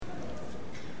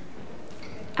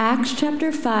Acts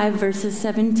chapter 5, verses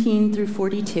 17 through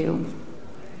 42.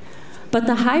 But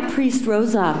the high priest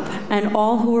rose up, and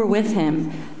all who were with him,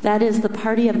 that is, the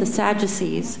party of the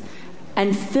Sadducees,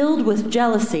 and filled with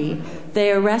jealousy,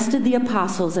 they arrested the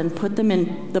apostles and put them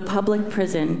in the public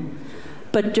prison.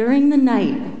 But during the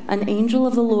night, an angel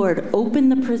of the Lord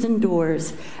opened the prison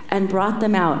doors and brought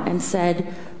them out and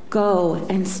said, "Go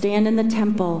and stand in the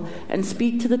temple and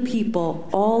speak to the people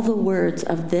all the words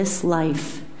of this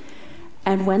life."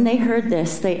 And when they heard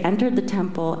this, they entered the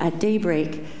temple at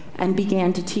daybreak and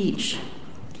began to teach.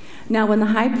 Now when the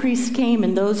high priest came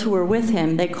and those who were with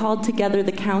him, they called together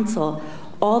the council,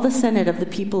 all the senate of the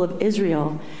people of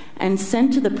Israel, and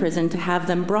sent to the prison to have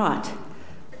them brought.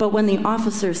 But when the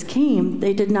officers came,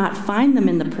 they did not find them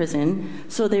in the prison,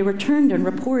 so they returned and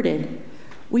reported,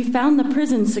 "We found the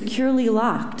prison securely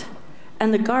locked,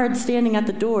 and the guards standing at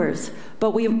the doors, but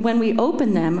when we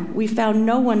opened them, we found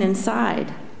no one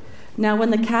inside." Now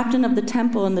when the captain of the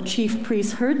temple and the chief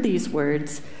priests heard these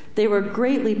words, they were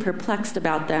greatly perplexed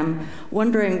about them,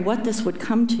 wondering what this would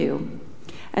come to.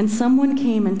 And someone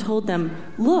came and told them,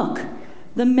 "Look,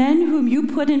 the men whom you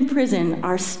put in prison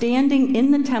are standing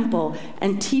in the temple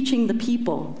and teaching the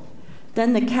people."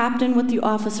 Then the captain with the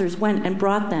officers went and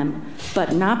brought them,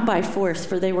 but not by force,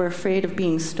 for they were afraid of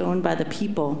being stoned by the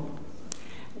people.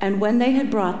 And when they had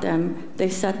brought them, they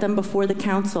set them before the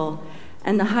council.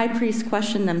 And the high priest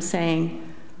questioned them, saying,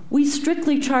 "We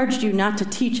strictly charged you not to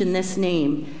teach in this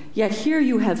name, yet here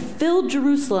you have filled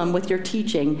Jerusalem with your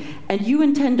teaching, and you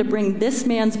intend to bring this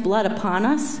man's blood upon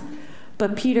us?"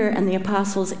 But Peter and the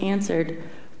apostles answered,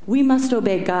 "We must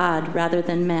obey God rather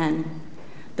than men.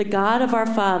 The God of our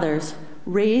fathers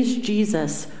raised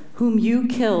Jesus, whom you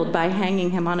killed by hanging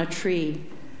him on a tree.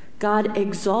 God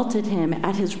exalted him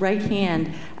at his right hand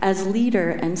as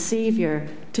leader and savior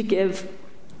to give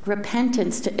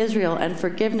repentance to Israel and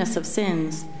forgiveness of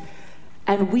sins.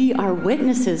 And we are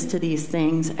witnesses to these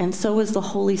things, and so is the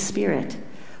Holy Spirit,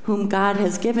 whom God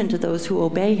has given to those who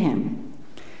obey him."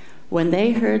 When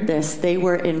they heard this, they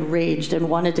were enraged and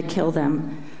wanted to kill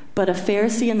them. But a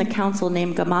Pharisee in the council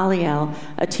named Gamaliel,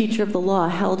 a teacher of the law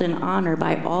held in honor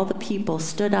by all the people,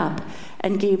 stood up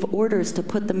and gave orders to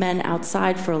put the men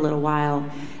outside for a little while.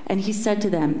 And he said to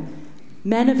them,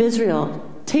 "Men of Israel,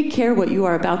 take care what you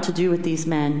are about to do with these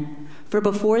men. For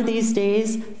before these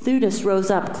days, Theudas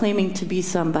rose up claiming to be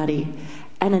somebody,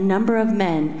 and a number of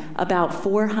men, about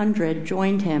 400,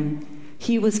 joined him.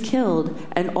 He was killed,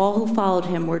 and all who followed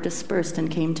him were dispersed and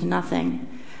came to nothing.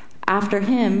 After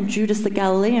him, Judas the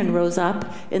Galilean rose up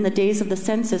in the days of the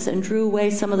census and drew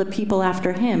away some of the people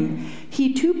after him.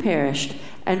 He too perished,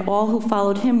 and all who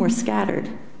followed him were scattered.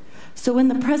 So in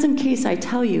the present case, I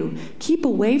tell you, keep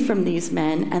away from these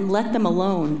men and let them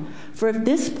alone. For if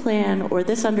this plan or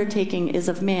this undertaking is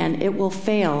of man, it will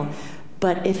fail.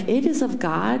 But if it is of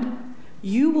God,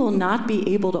 you will not be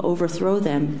able to overthrow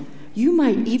them. You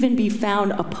might even be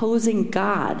found opposing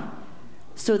God."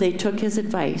 So they took his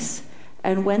advice.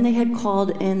 And when they had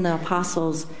called in the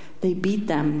apostles, they beat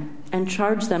them and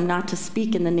charged them not to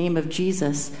speak in the name of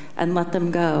Jesus, and let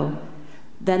them go.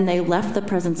 Then they left the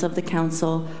presence of the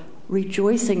council,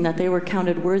 rejoicing that they were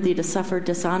counted worthy to suffer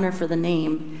dishonor for the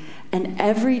name. And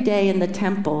every day in the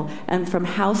temple and from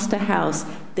house to house,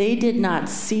 they did not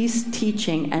cease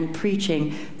teaching and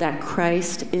preaching that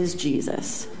Christ is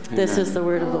Jesus. Amen. This is the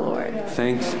word of the Lord.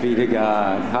 Thanks be to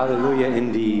God. Hallelujah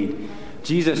indeed.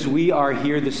 Jesus, we are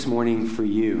here this morning for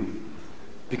you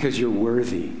because you're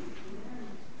worthy.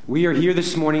 We are here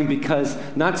this morning because,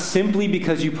 not simply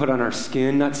because you put on our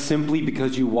skin, not simply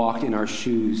because you walked in our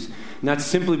shoes, not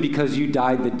simply because you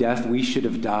died the death we should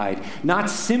have died, not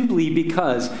simply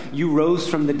because you rose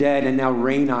from the dead and now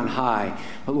reign on high,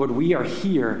 but Lord, we are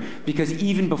here because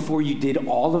even before you did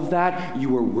all of that, you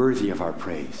were worthy of our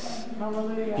praise.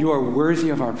 Hallelujah. You are worthy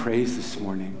of our praise this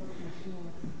morning.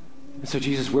 And so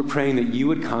Jesus, we're praying that you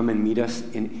would come and meet us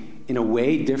in a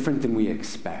way different than we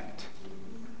expect.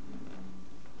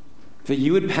 That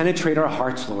you would penetrate our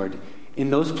hearts, Lord,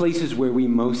 in those places where we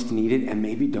most need it and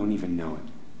maybe don't even know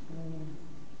it.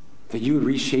 That you would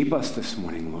reshape us this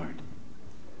morning, Lord,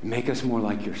 and make us more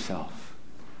like yourself.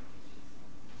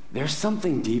 There's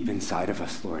something deep inside of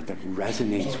us, Lord, that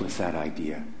resonates with that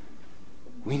idea.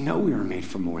 We know we were made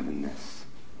for more than this.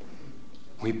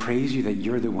 We praise you that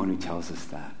you're the one who tells us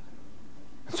that.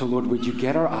 And so, Lord, would you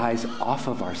get our eyes off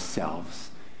of ourselves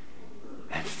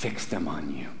and fix them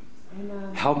on you?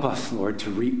 Amen. Help us, Lord, to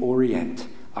reorient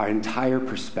our entire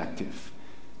perspective.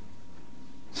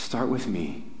 Start with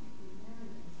me.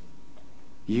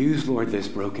 Use, Lord, this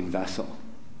broken vessel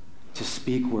to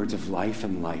speak words of life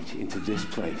and light into this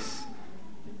place.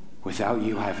 Without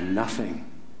you, I have nothing.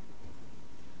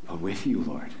 But with you,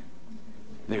 Lord,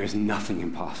 there is nothing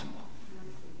impossible.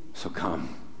 So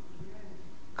come,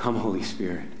 Holy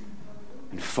Spirit,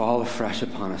 and fall afresh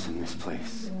upon us in this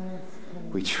place.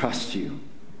 We trust you.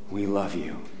 We love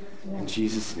you. In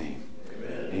Jesus' name,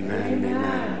 amen and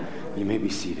amen. You may be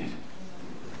seated.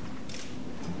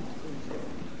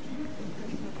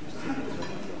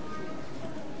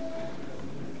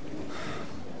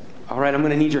 All right, I'm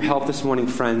going to need your help this morning,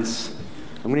 friends.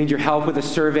 I'm going to need your help with a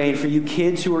survey. And for you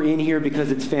kids who are in here because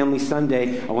it's Family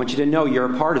Sunday, I want you to know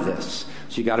you're a part of this.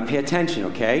 So you got to pay attention,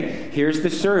 okay? Here's the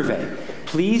survey.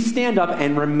 Please stand up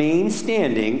and remain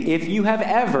standing if you have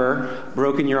ever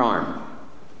broken your arm.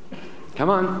 Come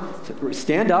on.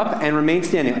 Stand up and remain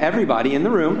standing. Everybody in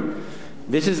the room.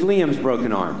 This is Liam's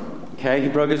broken arm. Okay? He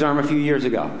broke his arm a few years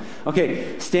ago.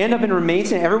 Okay. Stand up and remain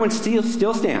standing. Everyone still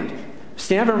stand.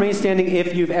 Stand up and remain standing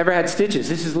if you've ever had stitches.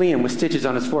 This is Liam with stitches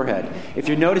on his forehead. If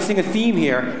you're noticing a theme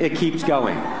here, it keeps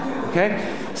going.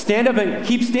 Okay? Stand up and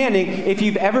keep standing if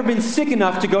you've ever been sick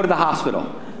enough to go to the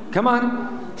hospital. Come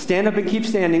on. Stand up and keep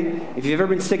standing if you've ever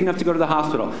been sick enough to go to the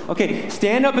hospital. Okay,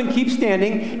 stand up and keep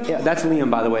standing. Yeah, that's Liam,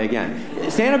 by the way,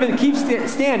 again. Stand up and keep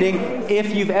standing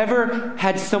if you've ever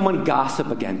had someone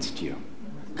gossip against you.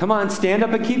 Come on, stand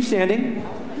up and keep standing.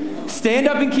 Stand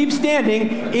up and keep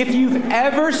standing if you've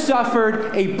ever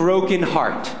suffered a broken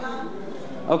heart.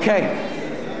 Okay.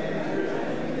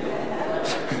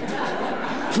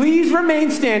 Please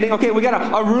remain standing. Okay, we got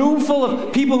a room full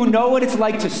of people who know what it's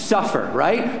like to suffer,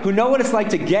 right? Who know what it's like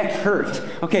to get hurt.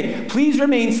 Okay, please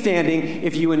remain standing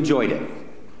if you enjoyed it.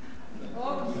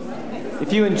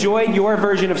 If you enjoyed your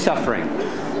version of suffering,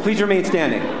 please remain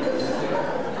standing.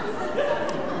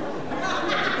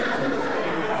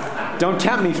 Don't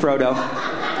tempt me, Frodo.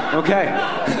 Okay.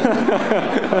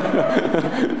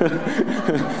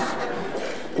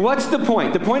 What's the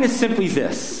point? The point is simply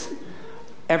this.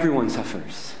 Everyone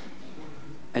suffers,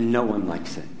 and no one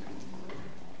likes it.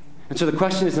 And so the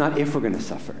question is not if we're going to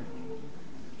suffer,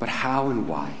 but how and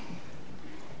why.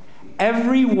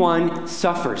 Everyone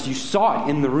suffers. You saw it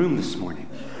in the room this morning,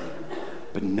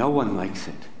 but no one likes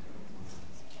it.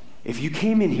 If you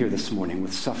came in here this morning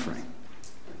with suffering,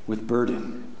 with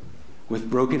burden,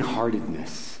 with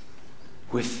brokenheartedness,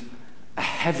 with a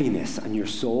heaviness on your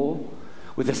soul,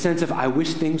 with a sense of, I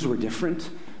wish things were different,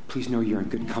 please know you're in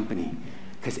good company.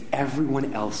 Because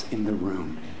everyone else in the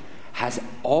room has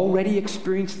already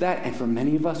experienced that, and for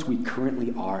many of us, we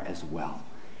currently are as well.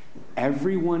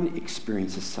 Everyone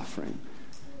experiences suffering.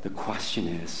 The question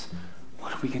is,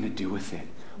 what are we going to do with it?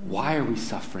 Why are we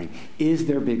suffering? Is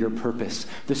there bigger purpose?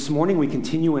 This morning we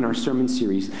continue in our sermon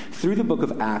series through the book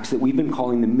of Acts that we've been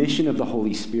calling the mission of the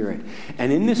Holy Spirit.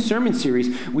 And in this sermon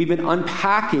series, we've been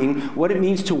unpacking what it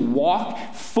means to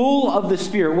walk full of the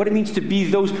Spirit, what it means to be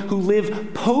those who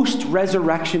live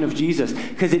post-resurrection of Jesus,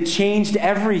 because it changed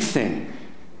everything.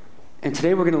 And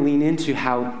today we're going to lean into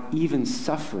how even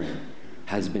suffering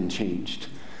has been changed.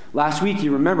 Last week,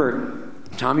 you remember,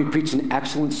 Tommy preached an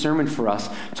excellent sermon for us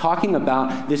talking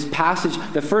about this passage,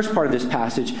 the first part of this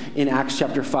passage in Acts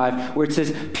chapter 5, where it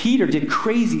says Peter did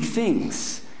crazy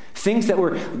things that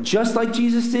were just like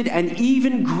Jesus did and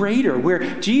even greater,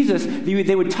 where Jesus,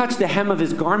 they would touch the hem of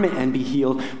his garment and be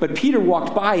healed, but Peter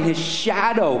walked by and his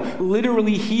shadow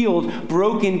literally healed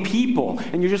broken people.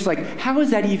 And you're just like, how is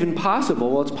that even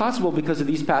possible? Well, it's possible because of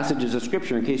these passages of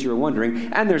Scripture, in case you were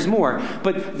wondering, and there's more.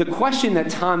 But the question that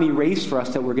Tommy raised for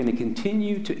us that we're going to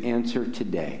continue to answer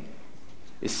today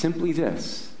is simply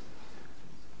this.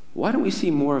 Why don't we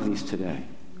see more of these today?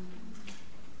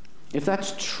 If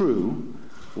that's true,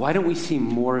 why don't we see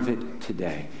more of it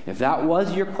today? If that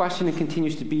was your question and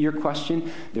continues to be your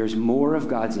question, there's more of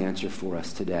God's answer for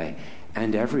us today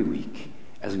and every week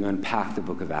as we unpack the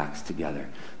book of Acts together.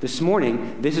 This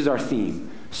morning, this is our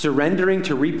theme. Surrendering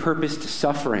to repurposed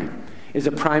suffering is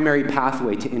a primary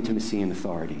pathway to intimacy and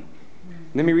authority.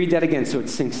 Let me read that again so it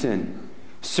sinks in.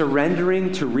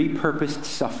 Surrendering to repurposed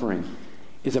suffering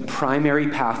is a primary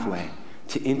pathway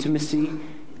to intimacy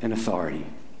and authority.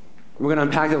 We're going to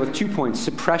unpack that with 2 points.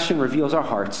 Suppression reveals our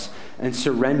hearts, and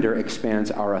surrender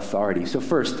expands our authority. So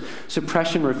first,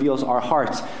 suppression reveals our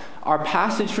hearts. Our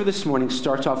passage for this morning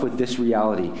starts off with this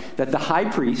reality, that the high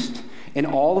priest and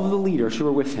all of the leaders who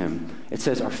are with him, it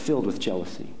says, are filled with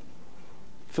jealousy.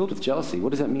 Filled with jealousy. What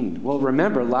does that mean? Well,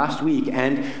 remember last week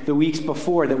and the weeks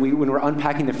before that when we're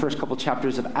unpacking the first couple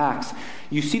chapters of Acts,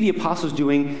 you see the apostles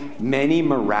doing many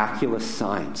miraculous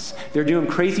signs. They're doing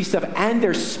crazy stuff, and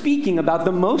they're speaking about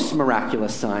the most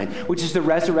miraculous sign, which is the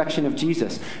resurrection of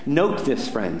Jesus. Note this,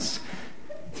 friends.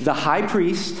 The high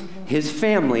priest, his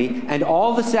family, and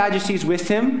all the Sadducees with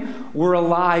him were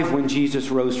alive when Jesus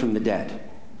rose from the dead.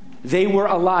 They were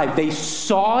alive. They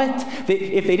saw it.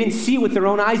 If they didn't see it with their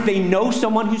own eyes, they know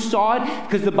someone who saw it,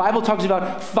 because the Bible talks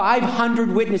about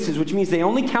 500 witnesses, which means they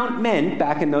only count men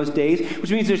back in those days, which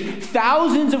means there's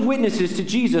thousands of witnesses to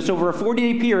Jesus over a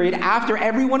 40-day period after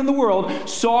everyone in the world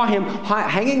saw him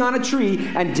hanging on a tree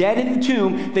and dead in the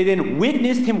tomb. They then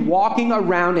witnessed him walking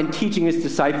around and teaching his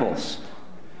disciples.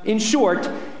 In short,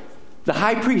 the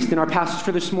high priest in our passage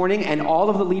for this morning and all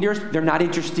of the leaders, they're not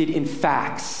interested in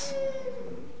facts.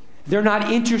 They're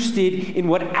not interested in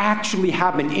what actually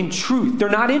happened, in truth. They're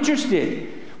not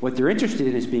interested. What they're interested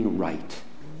in is being right.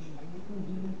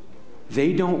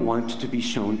 They don't want to be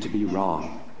shown to be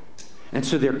wrong. And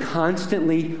so they're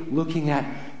constantly looking at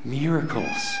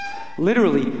miracles.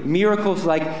 Literally, miracles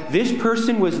like this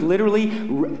person was literally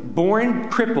born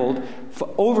crippled,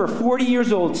 for over 40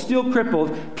 years old, still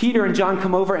crippled. Peter and John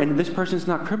come over, and this person's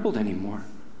not crippled anymore.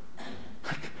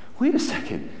 Like, wait a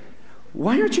second.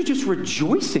 Why aren't you just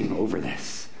rejoicing over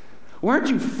this? Why aren't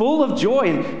you full of joy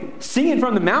and singing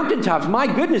from the mountaintops? My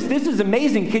goodness, this is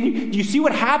amazing. Do you see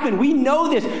what happened? We know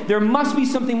this. There must be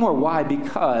something more. Why?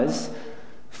 Because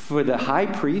for the high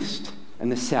priest and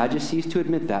the Sadducees to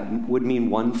admit that would mean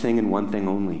one thing and one thing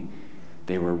only.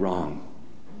 They were wrong.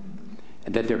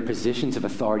 And that their positions of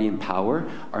authority and power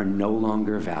are no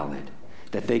longer valid.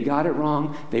 That they got it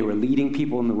wrong, they were leading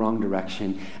people in the wrong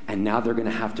direction, and now they're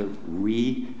going to have to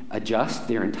readjust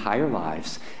their entire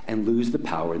lives and lose the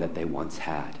power that they once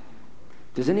had.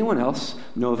 Does anyone else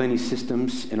know of any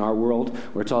systems in our world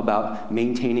where it's all about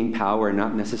maintaining power and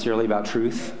not necessarily about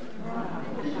truth?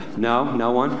 No?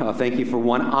 No one? Oh, thank you for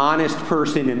one honest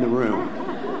person in the room.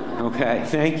 Okay,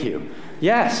 thank you.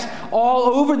 Yes, all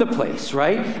over the place,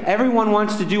 right? Everyone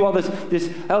wants to do all this,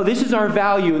 this is our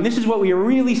value, and this is what we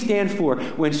really stand for,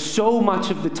 when so much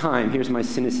of the time, here's my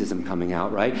cynicism coming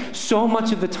out, right? So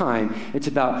much of the time, it's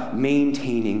about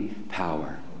maintaining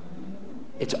power.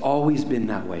 It's always been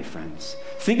that way, friends.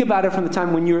 Think about it from the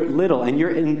time when you're little, and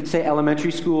you're in, say,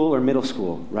 elementary school or middle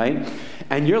school, right?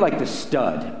 And you're like the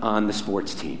stud on the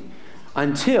sports team,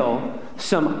 until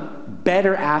some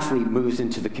better athlete moves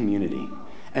into the community.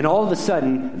 And all of a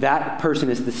sudden, that person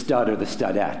is the stud or the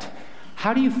studette.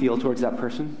 How do you feel towards that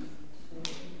person?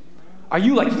 Are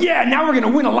you like, yeah, now we're going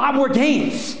to win a lot more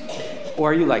games?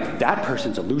 Or are you like, that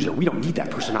person's a loser. We don't need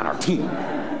that person on our team.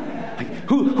 Like,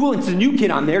 who wants the new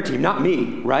kid on their team? Not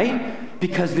me, right?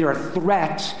 Because they're a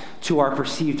threat to our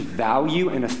perceived value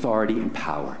and authority and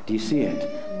power. Do you see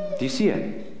it? Do you see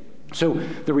it? So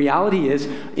the reality is,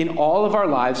 in all of our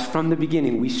lives from the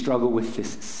beginning, we struggle with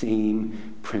this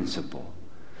same principle.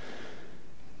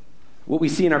 What we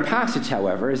see in our passage,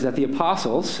 however, is that the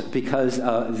apostles, because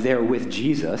they're with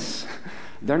Jesus,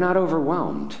 they're not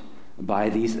overwhelmed by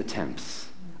these attempts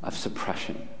of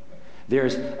suppression.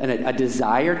 There's a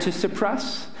desire to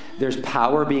suppress. There's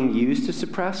power being used to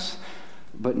suppress.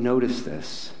 But notice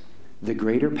this. The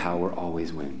greater power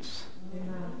always wins.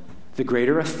 The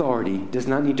greater authority does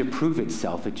not need to prove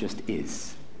itself. It just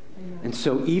is. And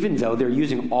so even though they're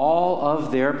using all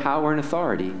of their power and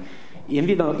authority,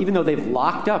 even though they've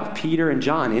locked up Peter and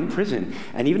John in prison,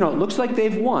 and even though it looks like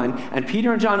they've won, and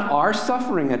Peter and John are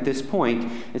suffering at this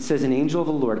point, it says an angel of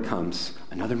the Lord comes,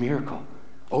 another miracle,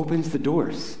 opens the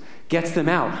doors, gets them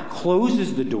out,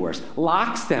 closes the doors,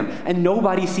 locks them, and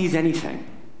nobody sees anything.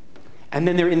 And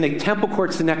then they're in the temple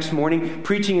courts the next morning,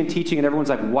 preaching and teaching, and everyone's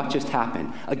like, what just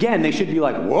happened? Again, they should be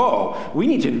like, whoa, we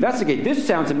need to investigate. This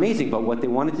sounds amazing. But what they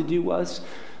wanted to do was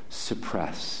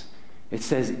suppress. It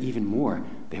says even more,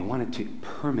 they wanted to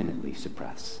permanently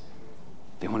suppress.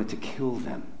 They wanted to kill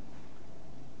them.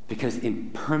 Because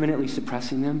in permanently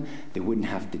suppressing them, they wouldn't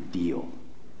have to deal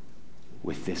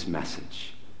with this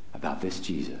message about this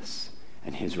Jesus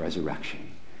and his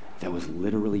resurrection that was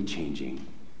literally changing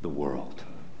the world.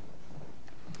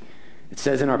 It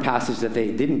says in our passage that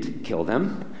they didn't kill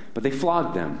them, but they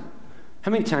flogged them.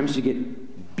 How many times do you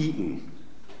get beaten,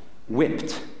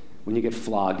 whipped, when you get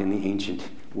flogged in the ancient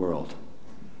world?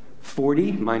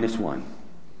 40 minus 1.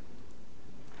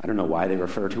 I don't know why they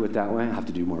refer to it that way. I'll have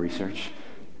to do more research.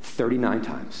 39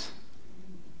 times.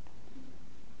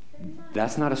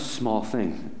 That's not a small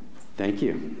thing. Thank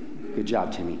you. Good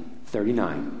job, Timmy.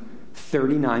 39.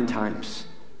 39 times.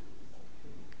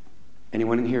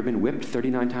 Anyone in here been whipped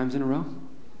 39 times in a row?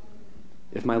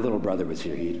 If my little brother was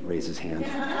here, he'd raise his hand.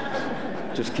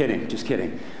 Just kidding, just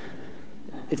kidding.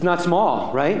 It's not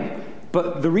small, right?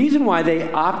 But the reason why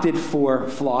they opted for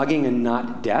flogging and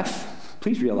not death,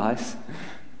 please realize,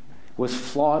 was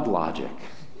flawed logic.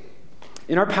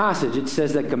 In our passage, it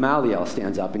says that Gamaliel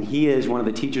stands up, and he is one of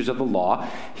the teachers of the law.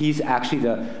 He's actually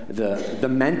the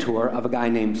mentor of a guy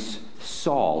named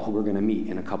Saul, who we're going to meet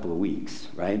in a couple of weeks,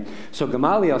 right? So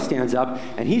Gamaliel stands up,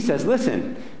 and he says,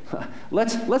 listen,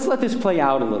 let's let this play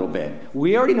out a little bit.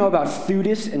 We already know about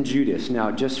Theudas and Judas.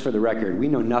 Now, just for the record, we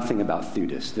know nothing about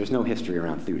Theudas. There's no history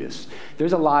around Theudas.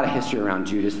 There's a lot of history around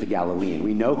Judas the Galilean.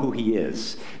 We know who he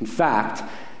is. In fact,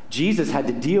 Jesus had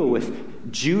to deal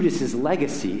with Judas's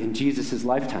legacy in Jesus'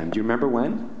 lifetime. Do you remember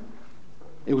when?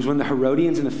 It was when the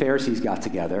Herodians and the Pharisees got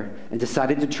together and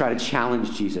decided to try to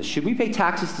challenge Jesus. Should we pay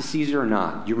taxes to Caesar or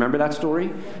not? Do you remember that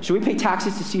story? Should we pay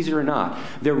taxes to Caesar or not?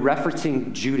 They're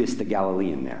referencing Judas the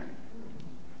Galilean there.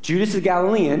 Judas the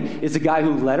Galilean is the guy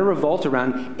who led a revolt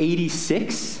around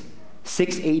 86,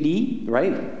 6 AD,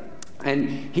 right?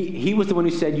 And he was the one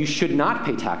who said you should not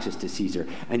pay taxes to Caesar.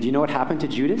 And do you know what happened to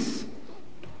Judas?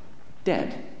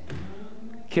 Dead.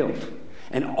 Killed.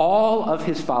 And all of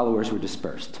his followers were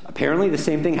dispersed. Apparently, the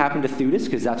same thing happened to Theudas,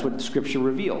 because that's what Scripture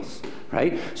reveals,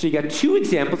 right? So you got two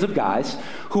examples of guys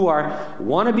who are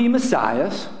wannabe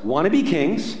messiahs, wannabe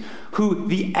kings, who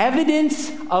the evidence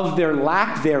of their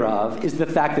lack thereof is the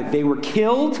fact that they were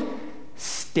killed,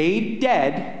 stayed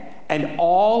dead, and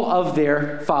all of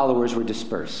their followers were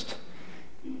dispersed.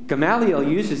 Gamaliel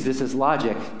uses this as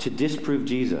logic to disprove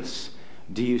Jesus.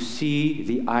 Do you see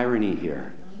the irony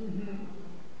here?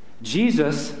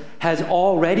 Jesus has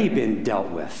already been dealt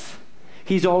with.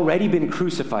 He's already been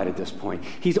crucified at this point.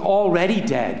 He's already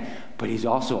dead, but he's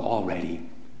also already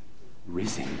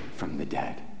risen from the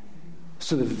dead.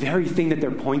 So the very thing that they're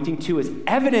pointing to is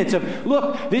evidence of,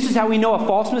 look, this is how we know a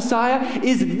false Messiah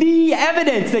is the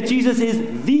evidence that Jesus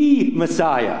is the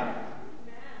Messiah.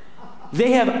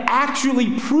 They have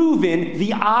actually proven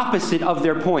the opposite of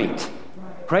their point.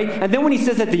 Right? And then when he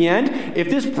says at the end, if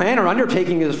this plan or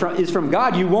undertaking is from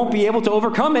God, you won't be able to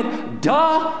overcome it.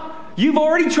 Duh! You've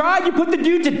already tried. You put the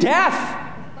dude to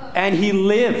death. And he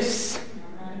lives.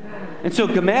 And so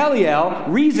Gamaliel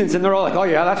reasons, and they're all like, oh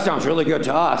yeah, that sounds really good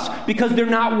to us. Because they're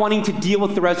not wanting to deal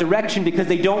with the resurrection, because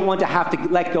they don't want to have to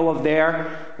let go of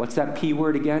their, what's that P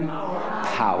word again?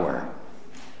 Power.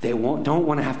 They don't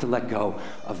want to have to let go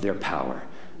of their power.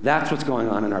 That's what's going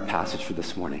on in our passage for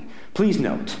this morning. Please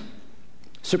note,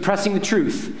 suppressing the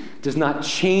truth does not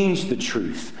change the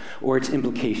truth or its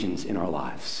implications in our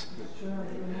lives.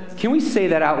 Can we say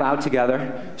that out loud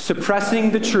together? Suppressing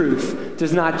the truth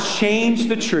does not change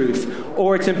the truth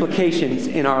or its implications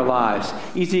in our lives.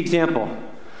 Easy example.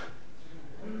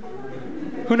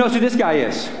 Who knows who this guy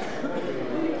is?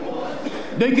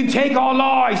 They can take our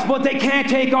lives, but they can't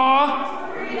take our...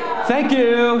 Thank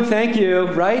you,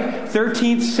 right?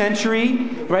 13th century,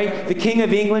 right? The King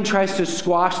of England tries to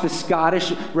squash the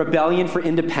Scottish rebellion for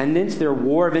independence, their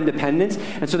war of independence,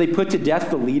 and so they put to death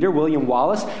the leader, William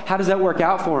Wallace. How does that work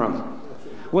out for him?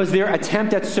 Was their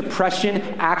attempt at suppression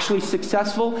actually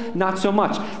successful? Not so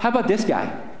much. How about this guy?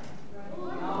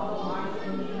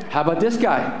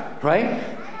 Right?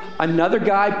 Another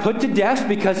guy put to death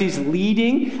because he's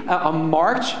leading a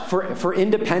march for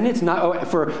independence, not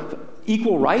for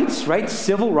equal rights, right?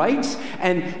 Civil rights.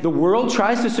 And the world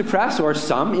tries to suppress, or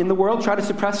some in the world try to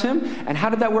suppress him. And how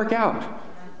did that work out?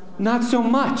 Not so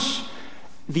much.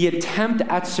 The attempt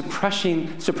at suppressing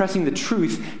the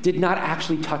truth did not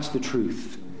actually touch the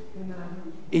truth.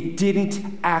 It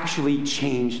didn't actually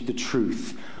change the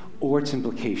truth or its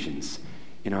implications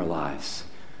in our lives.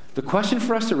 The question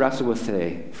for us to wrestle with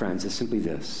today, friends, is simply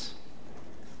this.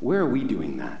 Where are we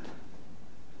doing that?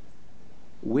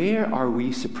 Where are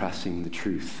we suppressing the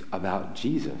truth about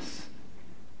Jesus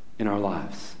in our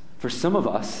lives? For some of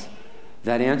us,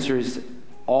 that answer is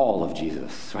all of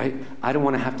Jesus, right? I don't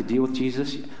want to have to deal with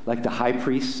Jesus like the high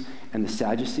priests and the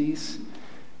Sadducees,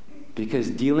 because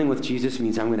dealing with Jesus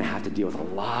means I'm going to have to deal with a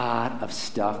lot of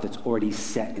stuff that's already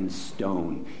set in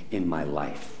stone in my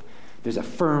life. There's a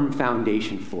firm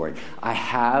foundation for it. I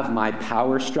have my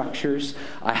power structures,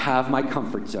 I have my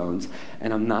comfort zones,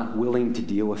 and I'm not willing to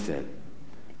deal with it.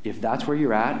 If that's where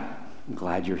you're at, I'm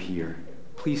glad you're here.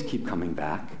 Please keep coming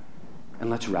back, and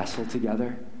let's wrestle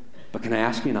together. But can I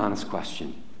ask you an honest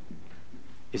question?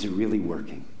 Is it really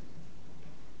working?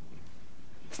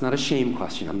 It's not a shame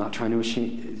question. I'm not trying to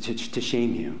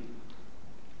shame you.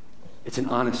 It's an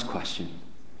honest question.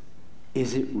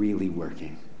 Is it really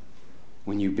working?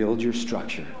 When you build your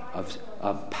structure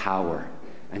of power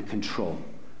and control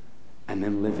and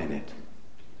then live in it,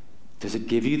 does it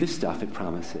give you the stuff it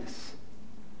promises?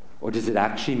 Or does it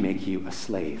actually make you a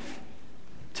slave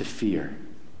to fear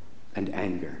and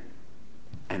anger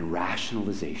and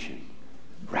rationalization?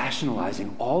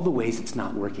 Rationalizing all the ways it's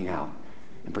not working out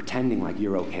and pretending like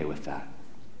you're okay with that.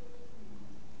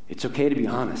 It's okay to be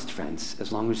honest, friends,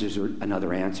 as long as there's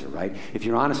another answer, right? If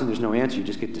you're honest and there's no answer, you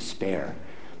just get despair.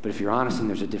 But if you're honest and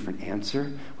there's a different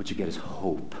answer, what you get is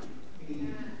hope.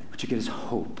 What you get is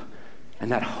hope.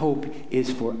 And that hope is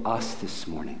for us this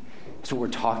morning. That's what we're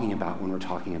talking about when we're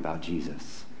talking about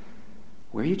Jesus.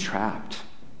 Where are you trapped?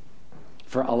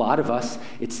 For a lot of us,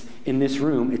 it's in this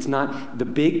room, it's not the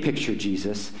big picture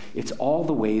Jesus. It's all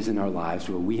the ways in our lives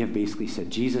where we have basically said,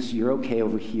 Jesus, you're okay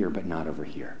over here, but not over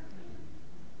here.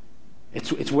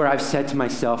 It's where I've said to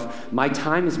myself, my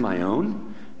time is my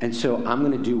own, and so I'm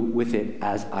going to do with it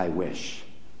as I wish.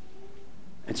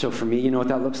 And so for me, you know what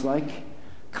that looks like?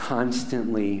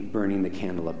 Constantly burning the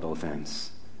candle at both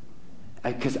ends.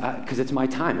 Because it's my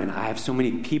time, and I have so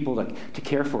many people to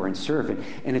care for and serve,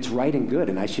 and it's right and good,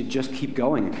 and I should just keep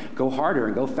going, and go harder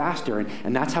and go faster,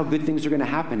 and that's how good things are going to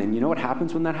happen. And you know what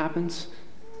happens when that happens?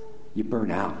 You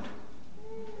burn out.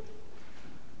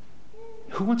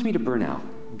 Who wants me to burn out?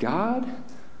 God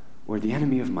or the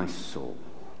enemy of my soul?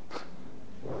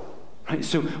 Right?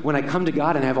 So when I come to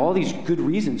God and I have all these good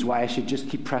reasons why I should just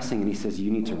keep pressing, and he says,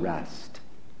 you need to rest.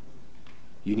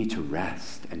 You need to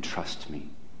rest and trust me.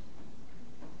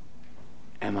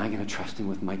 Am I going to trust him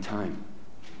with my time?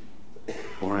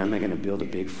 Or am I going to build a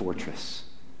big fortress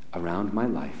around my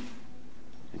life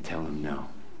and tell him no?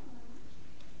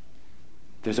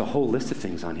 There's a whole list of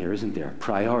things on here, isn't there?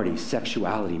 Priorities,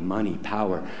 sexuality, money,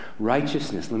 power,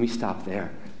 righteousness. Let me stop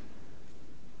there.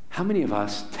 How many of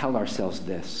us tell ourselves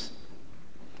this?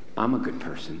 I'm a good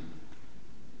person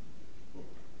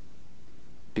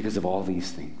because of all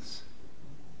these things.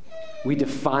 We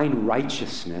define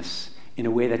righteousness in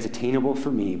a way that's attainable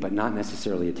for me, but not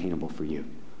necessarily attainable for you.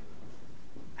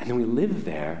 And then we live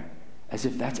there as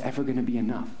if that's ever going to be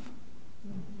enough.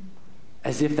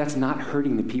 As if that's not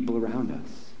hurting the people around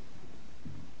us.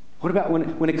 What about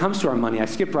when it comes to our money? I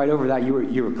skipped right over that.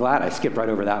 You were glad I skipped right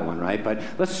over that one, right? But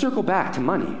let's circle back to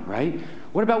money, right?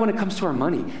 What about when it comes to our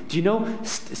money? Do you know,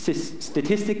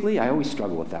 statistically, I always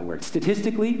struggle with that word.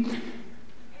 Statistically,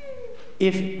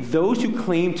 if those who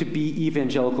claim to be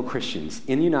evangelical Christians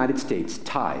in the United States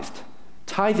tithed,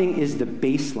 tithing is the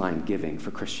baseline giving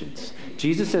for Christians.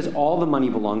 Jesus says all the money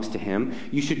belongs to him.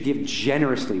 You should give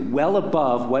generously, well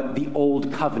above what the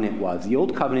old covenant was. The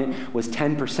old covenant was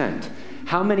 10%.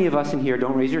 How many of us in here,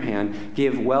 don't raise your hand,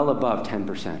 give well above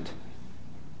 10%?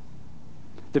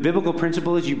 The biblical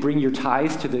principle is you bring your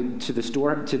tithes to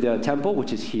the temple,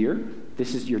 which is here.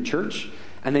 This is your church.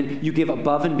 And then you give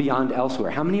above and beyond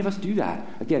elsewhere. How many of us do that?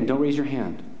 Again, don't raise your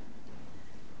hand.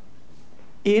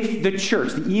 If the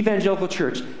church, the evangelical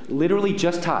church, literally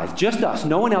just tithed, just us,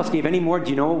 no one else gave any more, do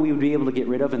you know what we would be able to get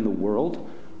rid of in the world?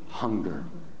 Hunger.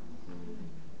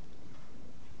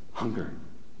 Hunger.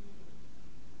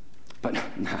 But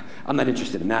I'm not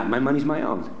interested in that. My money's my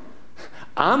own.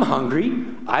 I'm hungry.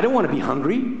 I don't want to be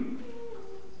hungry.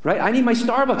 Right? I need my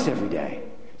Starbucks every day.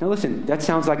 Now listen, that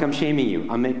sounds like I'm shaming you.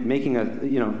 I'm making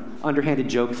a underhanded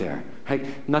joke there. Right?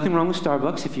 Nothing wrong with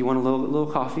Starbucks if you want a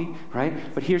little coffee, right?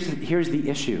 But here's the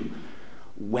issue.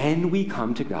 When we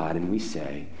come to God and we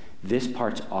say, this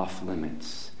part's off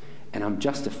limits, and I'm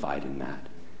justified in that,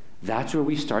 that's where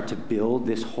we start to build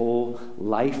this whole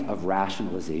life of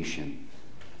rationalization.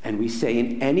 And we say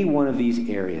in any one of these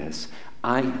areas,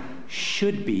 I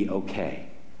should be okay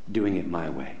doing it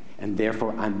my way. And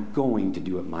therefore, I'm going to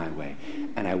do it my way.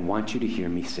 And I want you to hear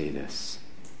me say this.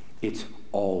 It's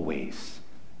always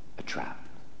a trap.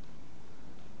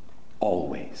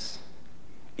 Always.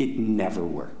 It never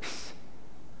works.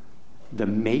 The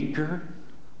maker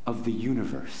of the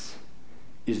universe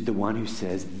is the one who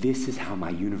says, this is how my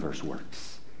universe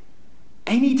works.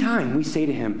 Anytime we say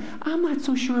to him, I'm not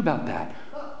so sure about that,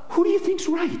 who do you think's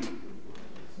right?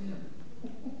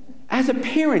 As a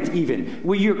parent even,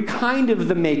 where you're kind of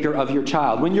the maker of your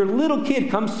child, when your little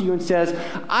kid comes to you and says,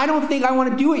 I don't think I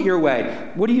want to do it your way,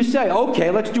 what do you say?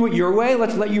 Okay, let's do it your way.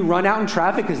 Let's let you run out in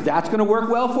traffic because that's going to work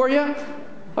well for you?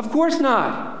 Of course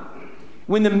not.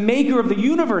 When the maker of the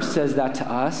universe says that to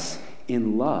us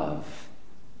in love,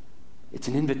 it's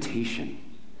an invitation,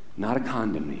 not a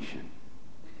condemnation,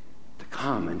 to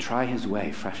come and try his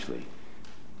way freshly.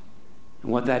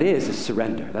 And what that is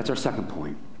surrender. That's our second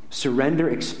point. Surrender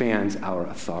expands our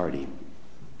authority.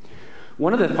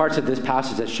 One of the parts of this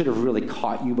passage that should have really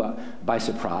caught you by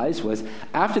surprise was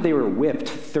after they were whipped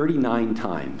 39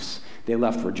 times, they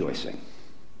left rejoicing.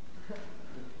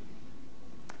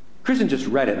 Kristen just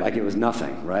read it like it was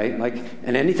nothing, right?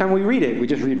 And anytime we read it, we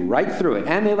just read right through it.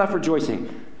 And they left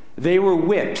rejoicing. They were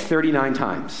whipped 39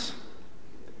 times.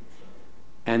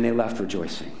 And they left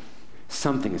rejoicing.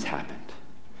 Something has happened.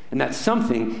 And that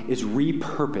something is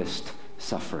repurposed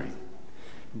suffering.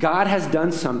 God has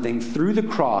done something through the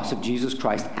cross of Jesus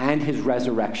Christ and his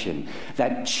resurrection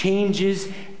that changes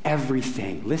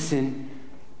everything. Listen,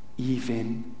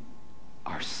 even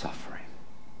our suffering.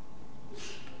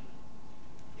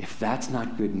 If that's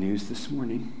not good news this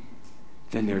morning,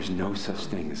 then there's no such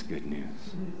thing as good news.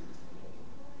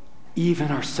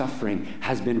 Even our suffering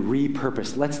has been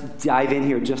repurposed. Let's dive in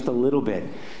here just a little bit.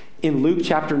 In Luke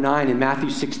chapter 9 and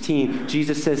Matthew 16,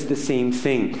 Jesus says the same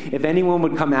thing. If anyone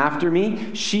would come after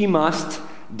me, she must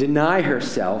deny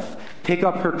herself, pick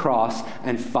up her cross,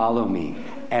 and follow me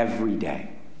every day.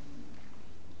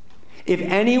 If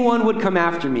anyone would come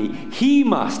after me, he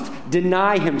must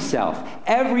deny himself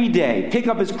every day, pick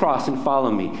up his cross and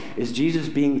follow me. Is Jesus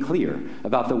being clear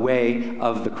about the way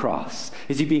of the cross?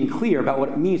 Is he being clear about what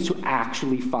it means to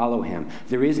actually follow him?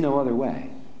 There is no other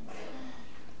way.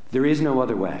 There is no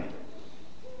other way.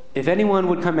 If anyone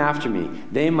would come after me,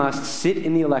 they must sit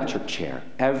in the electric chair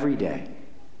every day,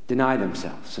 deny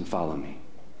themselves, and follow me.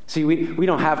 See, we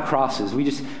don't have crosses.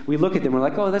 We look at them, we're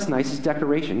like, oh, that's nice, it's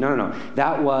decoration. No.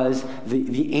 That was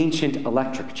the ancient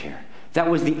electric chair. That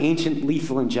was the ancient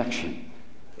lethal injection.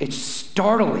 It's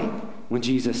startling when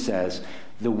Jesus says,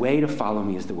 the way to follow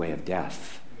me is the way of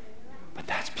death. But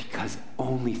that's because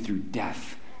only through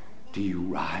death do you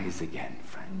rise again,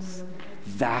 friends.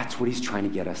 That's what he's trying to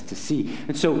get us to see.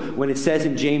 And so when it says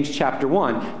in James chapter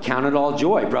 1, count it all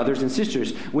joy, brothers and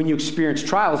sisters, when you experience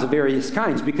trials of various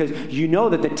kinds, because you know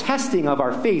that the testing of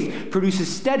our faith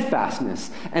produces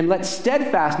steadfastness. And let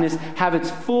steadfastness have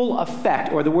its full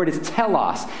effect, or the word is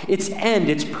telos, its end,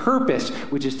 its purpose,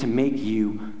 which is to make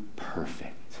you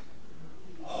perfect,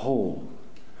 whole.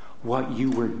 What you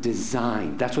were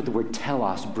designed, that's what the word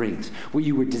telos brings. What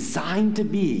you were designed to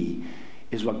be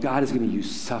is what God is going to use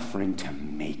suffering to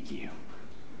make you.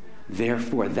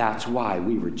 Therefore, that's why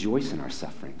we rejoice in our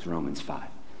sufferings, Romans 5.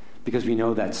 Because we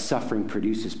know that suffering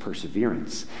produces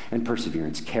perseverance, and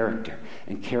perseverance character,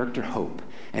 and character hope.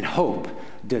 And hope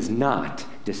does not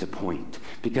disappoint,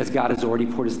 because God has already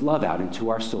poured his love out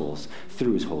into our souls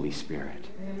through his Holy Spirit.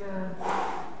 Amen.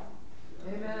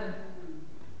 Amen.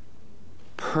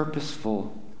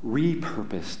 Purposeful,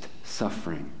 repurposed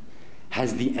suffering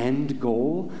has the end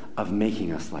goal of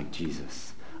making us like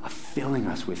Jesus, of filling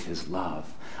us with his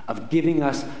love, of giving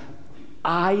us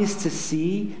eyes to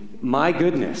see, my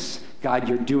goodness, God,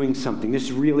 you're doing something. This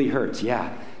really hurts.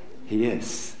 Yeah, he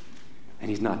is. And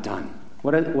he's not done.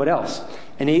 What else?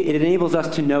 And it enables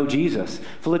us to know Jesus.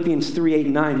 Philippians 3, 8,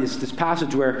 and 9 is this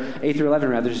passage where, 8 through 11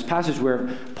 rather, this passage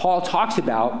where Paul talks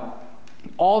about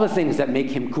all the things that make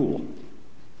him cool.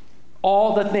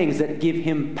 All the things that give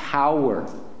him power.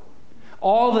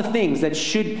 All the things that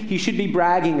he should be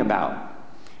bragging about.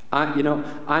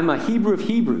 I'm a Hebrew of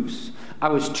Hebrews. I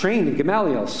was trained in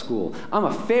Gamaliel's school. I'm a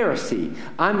Pharisee.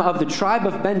 I'm of the tribe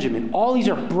of Benjamin. All these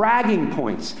are bragging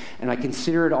points, and I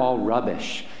consider it all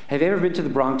rubbish. Have you ever been to the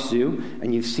Bronx Zoo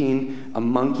and you've seen a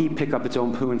monkey pick up its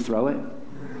own poo and throw it?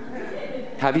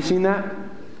 Have you seen that?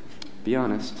 Be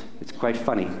honest. It's quite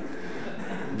funny.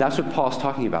 That's what Paul's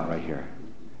talking about right here.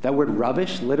 That word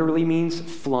rubbish literally means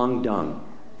flung dung.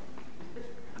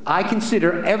 I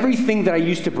consider everything that I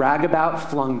used to brag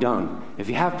about flung dung. If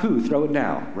you have poo, throw it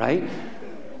now, right?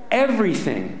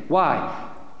 Everything. Why?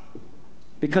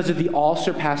 Because of the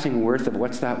all-surpassing worth of,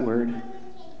 what's that word?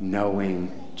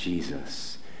 Knowing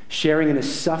Jesus. Sharing in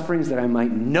his sufferings that I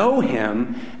might know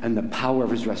him and the power of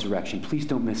his resurrection. Please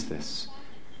don't miss this.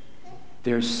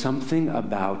 There's something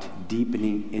about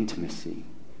deepening intimacy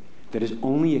that is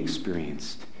only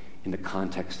experienced in the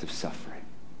context of suffering.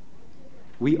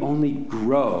 We only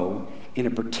grow in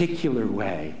a particular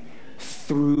way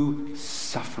through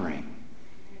suffering.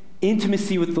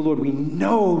 Intimacy with the Lord. We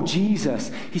know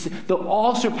Jesus. He said the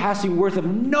all-surpassing worth of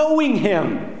knowing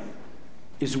him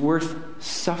is worth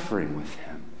suffering with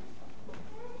him.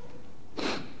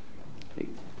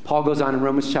 Paul goes on in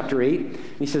Romans chapter 8,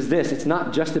 and he says this, it's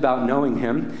not just about knowing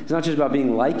him, it's not just about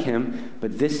being like him,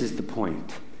 but this is the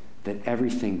point that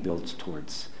everything builds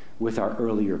towards with our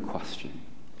earlier question.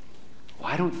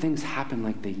 Why don't things happen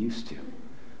like they used to?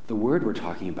 The word we're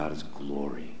talking about is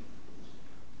glory.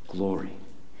 Glory.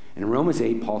 And in Romans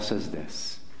 8, Paul says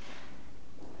this,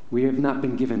 we have not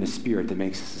been given a spirit that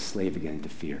makes us a slave again to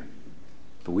fear,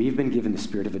 but we've been given the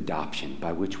spirit of adoption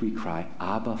by which we cry,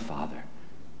 Abba, Father.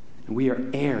 And we are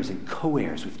heirs and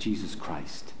co-heirs with Jesus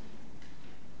Christ.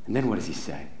 And then what does he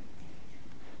say?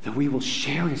 That we will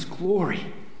share in his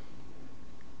glory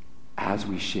as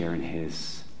we share in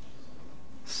his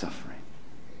suffering.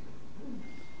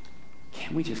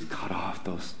 Can't we just cut off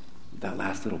that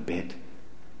last little bit?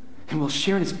 And we'll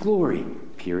share in his glory,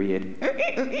 period.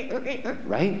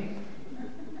 Right?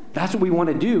 That's what we want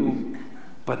to do.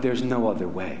 But there's no other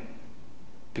way,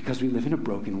 because we live in a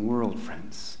broken world,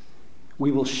 friends.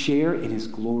 We will share in his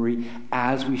glory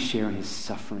as we share in his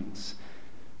sufferings.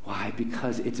 Why?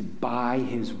 Because it's by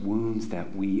his wounds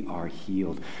that we are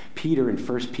healed. Peter in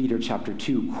 1 Peter chapter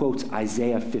 2 quotes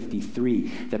Isaiah 53,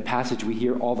 the passage we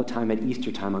hear all the time at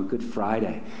Easter time on Good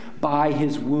Friday. By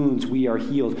his wounds we are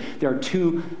healed. There are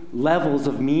two levels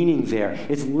of meaning there.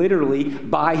 It's literally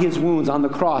by his wounds on the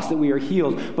cross that we are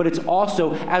healed, but it's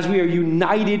also as we are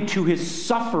united to his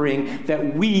suffering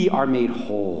that we are made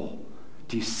whole.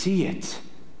 Do you see it?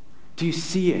 Do you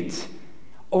see it?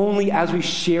 Only as we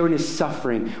share in his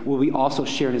suffering will we also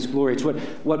share in his glory. It's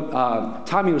what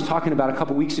Tommy was talking about a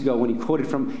couple weeks ago when he quoted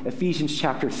from Ephesians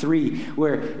chapter 3,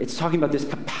 where it's talking about this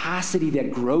capacity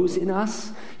that grows in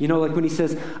us. You know, like when he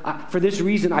says, for this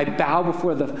reason I bow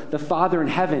before the Father in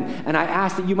heaven, and I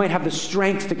ask that you might have the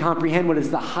strength to comprehend what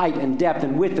is the height and depth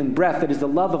and width and breadth that is the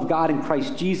love of God in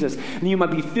Christ Jesus, and you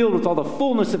might be filled with all the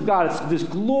fullness of God. It's this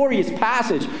glorious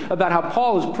passage about how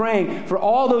Paul is praying for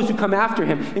all those who come after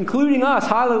him, including us.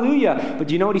 Hallelujah. But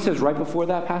do you know what he says right before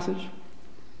that passage?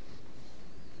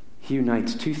 He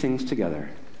unites two things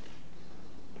together: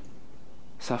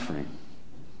 suffering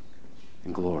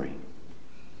and glory.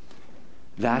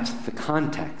 That's the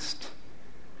context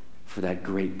for that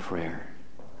great prayer.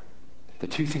 The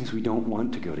two things we don't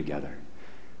want to go together.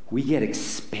 We get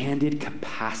expanded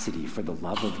capacity for the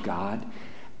love of God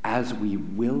as we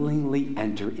willingly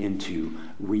enter into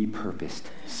repurposed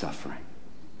suffering.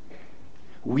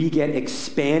 We get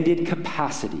expanded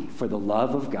capacity for the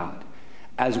love of God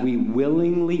as we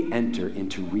willingly enter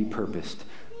into repurposed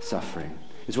suffering.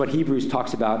 It's what Hebrews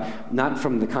talks about, not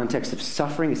from the context of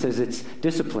suffering. It says it's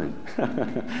discipline.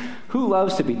 Who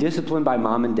loves to be disciplined by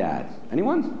mom and dad?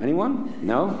 Anyone? Anyone?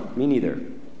 No? Me neither.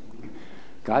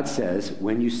 God says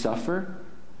when you suffer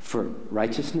for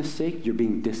righteousness' sake, you're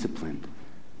being disciplined.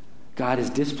 God is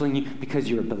disciplining you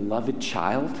because you're a beloved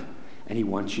child, and he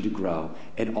wants you to grow.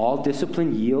 And all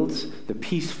discipline yields the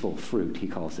peaceful fruit, he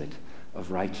calls it,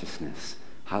 of righteousness.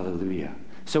 Hallelujah.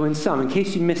 So in sum, in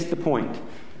case you missed the point,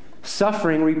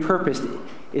 suffering repurposed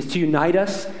is to unite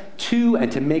us to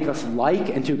and to make us like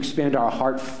and to expand our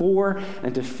heart for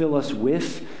and to fill us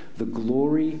with the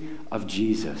glory of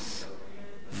Jesus.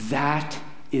 That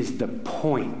is the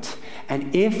point.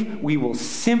 And if we will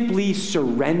simply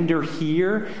surrender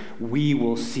here, we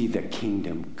will see the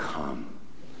kingdom come.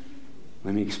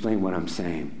 Let me explain what I'm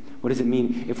saying. What does it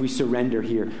mean if we surrender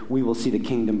here? We will see the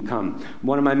kingdom come.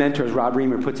 One of my mentors, Rob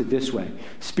Reamer, puts it this way: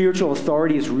 spiritual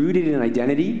authority is rooted in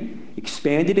identity,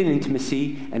 expanded in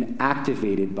intimacy, and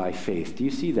activated by faith. Do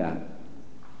you see that?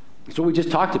 That's what we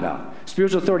just talked about.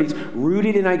 Spiritual authority is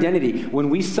rooted in identity. When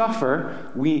we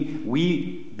suffer,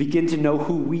 we begin to know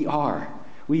who we are.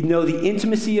 We know the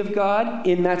intimacy of God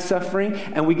in that suffering,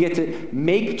 and we get to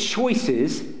make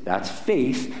choices, that's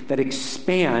faith, that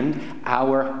expand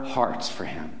our hearts for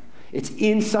him. It's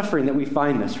in suffering that we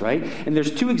find this, right? And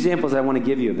there's two examples I want to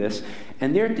give you of this,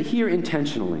 and they're here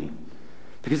intentionally.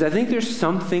 Because I think there's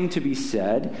something to be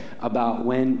said about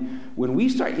when we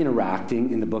start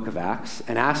interacting in the book of Acts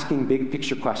and asking big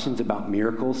picture questions about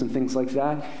miracles and things like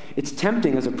that, it's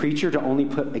tempting as a preacher to only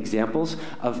put examples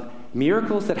of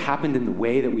miracles that happened in the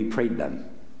way that we prayed them.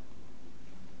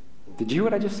 Did you hear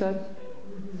what I just said?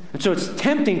 And so it's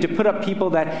tempting to put up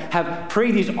people that have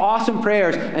prayed these awesome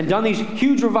prayers and done these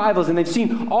huge revivals, and they've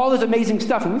seen all this amazing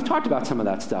stuff. And we've talked about some of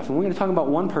that stuff. And we're going to talk about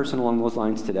one person along those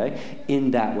lines today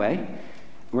in that way.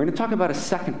 We're going to talk about a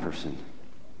second person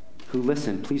who,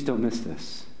 listen, please don't miss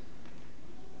this,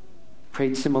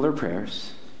 prayed similar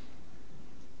prayers,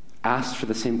 asked for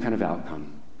the same kind of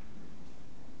outcome,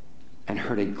 and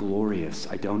heard a glorious,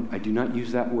 I do not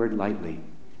use that word lightly,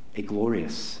 a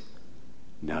glorious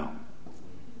no.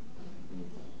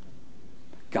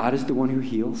 God is the one who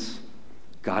heals.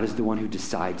 God is the one who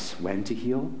decides when to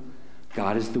heal.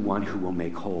 God is the one who will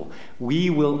make whole. We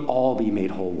will all be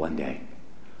made whole one day.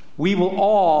 We will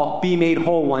all be made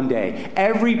whole one day.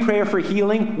 Every prayer for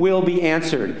healing will be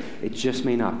answered. It just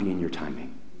may not be in your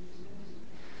timing.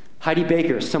 Heidi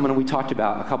Baker is someone we talked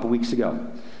about a couple weeks ago.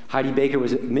 Heidi Baker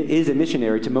is a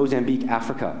missionary to Mozambique,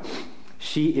 Africa.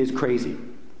 She is crazy.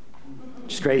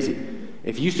 She's crazy.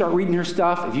 If you start reading her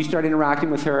stuff, if you start interacting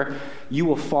with her, you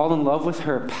will fall in love with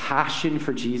her passion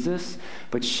for Jesus,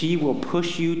 but she will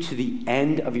push you to the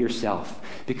end of yourself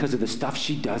because of the stuff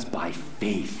she does by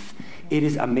faith. It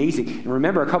is amazing. And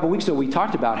remember, a couple weeks ago, we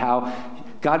talked about how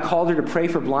God called her to pray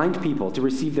for blind people to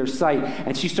receive their sight,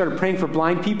 and she started praying for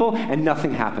blind people, and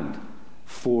nothing happened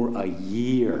for a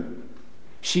year.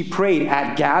 She prayed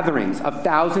at gatherings of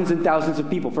thousands and thousands of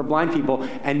people for blind people,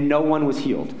 and no one was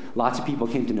healed. Lots of people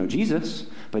came to know Jesus,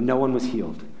 but no one was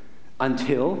healed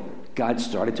until God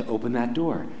started to open that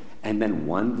door. And then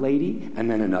one lady, and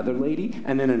then another lady,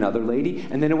 and then another lady.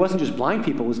 And then it wasn't just blind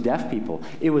people, it was deaf people.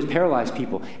 It was paralyzed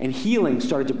people. And healing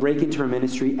started to break into her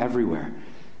ministry everywhere.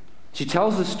 She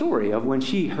tells the story of when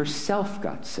she herself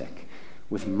got sick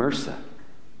with MRSA.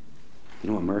 You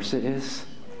know what MRSA is?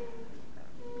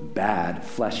 Bad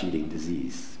flesh-eating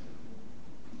disease.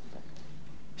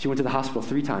 She went to the hospital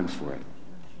 3 times for it.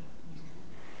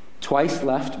 Twice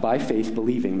left by faith,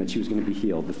 believing that she was going to be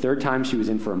healed. The 3rd time she was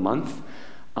in for a month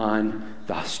on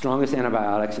the strongest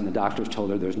antibiotics, and the doctors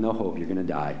told her there's no hope, you're going to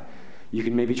die. You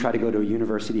can maybe try to go to a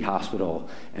university hospital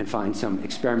and find some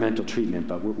experimental treatment,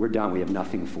 but we're done, we have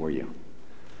nothing for you.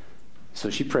 So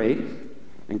she prayed,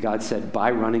 and God said, buy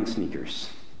running sneakers.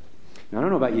 Now, I don't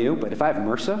know about you, but if I have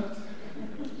MRSA,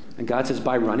 and God says,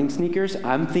 buy running sneakers,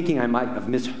 I'm thinking I might have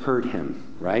misheard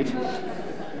him, right?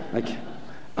 Like,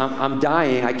 I'm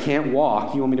dying, I can't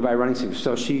walk, you want me to buy running sneakers.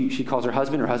 So she calls her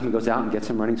husband goes out and gets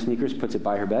some running sneakers, puts it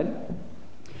by her bed,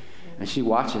 and she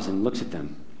watches and looks at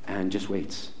them and just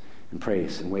waits and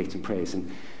prays and waits and prays.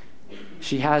 And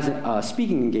she has a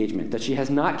speaking engagement that she has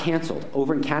not canceled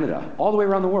over in Canada, all the way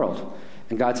around the world.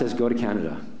 And God says, go to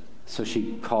Canada. So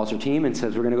she calls her team and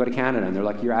says, we're going to go to Canada. And they're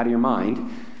like, you're out of your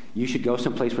mind. You should go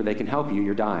someplace where they can help you.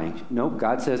 You're dying. Nope,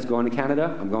 God says, going to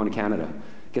Canada. I'm going to Canada.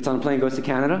 Gets on a plane, goes to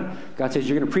Canada. God says,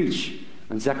 you're going to preach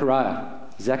on Zechariah.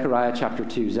 Zechariah chapter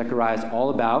 2. Zechariah is all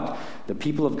about the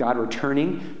people of God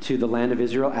returning to the land of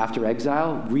Israel after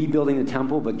exile, rebuilding the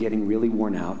temple, but getting really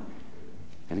worn out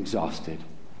and exhausted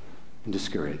and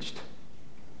discouraged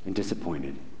and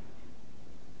disappointed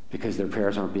because their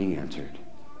prayers aren't being answered,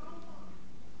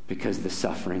 because the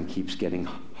suffering keeps getting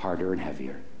harder and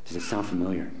heavier. Does it sound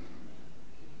familiar?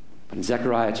 But in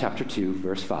Zechariah chapter 2,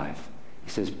 verse 5, he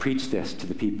says, preach this to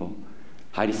the people.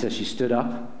 Heidi says she stood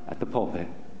up at the pulpit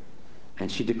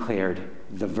and she declared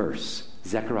the verse,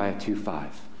 Zechariah 2:5.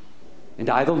 And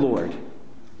I, the Lord,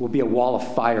 will be a wall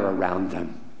of fire around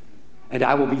them, and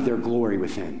I will be their glory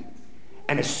within.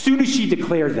 And as soon as she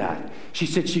declared that, she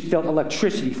said she felt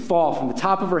electricity fall from the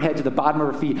top of her head to the bottom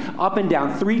of her feet, up and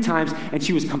down 3 times, and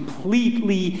she was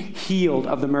completely healed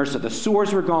of the MRSA. The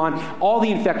sores were gone, all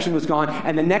the infection was gone,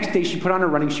 and the next day she put on her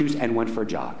running shoes and went for a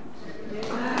jog.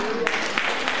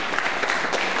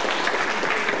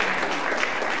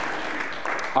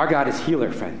 Our God is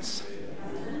healer, friends.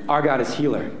 Our God is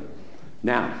healer.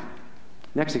 Now,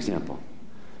 next example,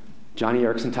 Johnny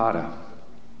Erickson Tata.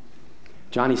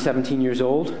 Johnny's 17 years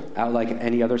old, out like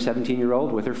any other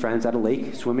 17-year-old with her friends at a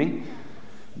lake swimming,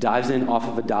 dives in off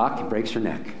of a dock and breaks her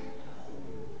neck,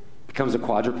 becomes a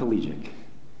quadriplegic,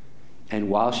 and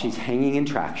while she's hanging in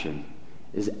traction,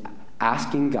 is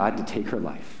asking God to take her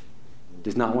life,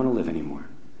 does not want to live anymore,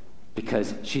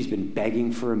 because she's been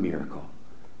begging for a miracle,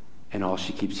 and all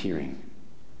she keeps hearing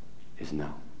is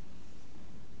no.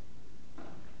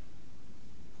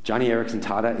 Johnny Erickson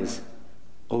Tata is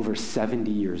over 70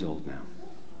 years old now.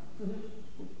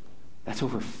 That's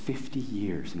over 50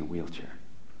 years in a wheelchair.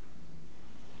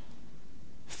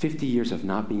 50 years of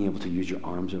not being able to use your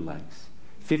arms or legs.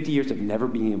 50 years of never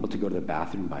being able to go to the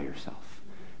bathroom by yourself.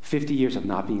 50 years of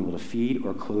not being able to feed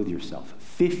or clothe yourself.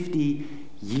 50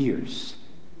 years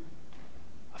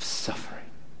of suffering.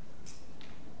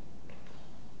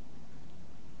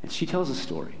 And she tells a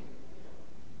story.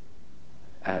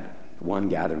 At one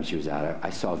gathering she was at, I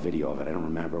saw a video of it. I don't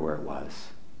remember where it was.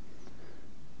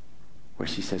 Where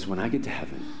she says, when I get to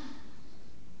heaven,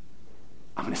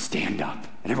 I'm going to stand up.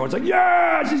 And everyone's like,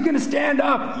 yeah, she's going to stand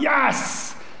up.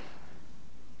 Yes.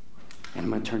 And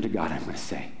I'm going to turn to God and I'm going to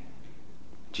say,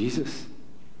 Jesus,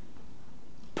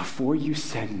 before you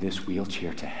send this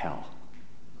wheelchair to hell,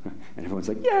 and everyone's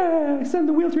like, yeah, send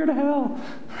the wheelchair to hell,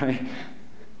 right?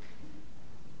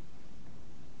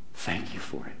 Thank you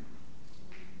for it.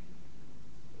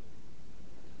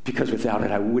 Because without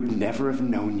it, I would never have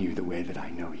known you the way that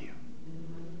I know you.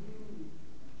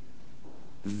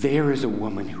 There is a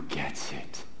woman who gets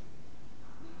it,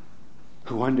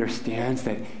 who understands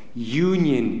that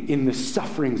union in the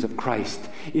sufferings of Christ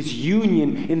is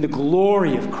union in the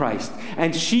glory of Christ.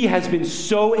 And she has been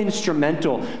so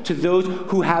instrumental to those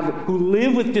who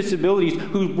live with disabilities,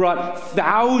 who brought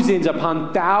thousands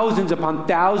upon thousands upon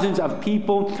thousands of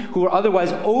people who are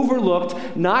otherwise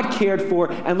overlooked, not cared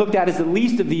for, and looked at as the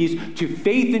least of these to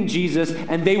faith in Jesus.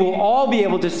 And they will all be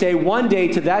able to say one day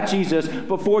to that Jesus,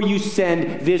 before you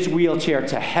send this wheelchair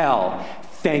to hell,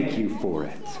 thank you for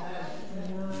it.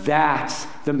 That's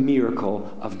the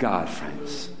miracle of God,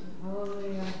 friends.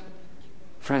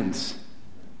 Friends,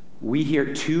 we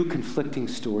hear two conflicting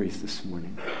stories this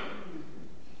morning.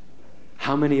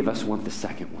 How many of us want the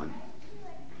second one?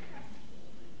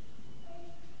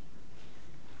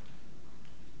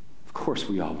 Of course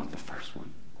we all want the first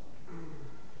one.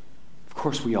 Of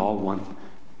course we all want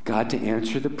God to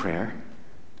answer the prayer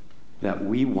that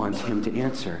we want him to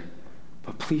answer.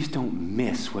 But please don't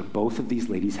miss what both of these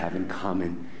ladies have in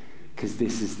common, because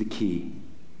this is the key.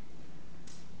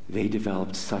 They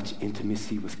developed such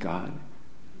intimacy with God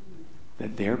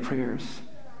that their prayers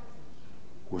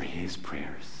were his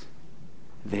prayers.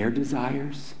 Their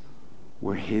desires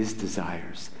were his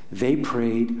desires. They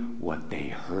prayed what they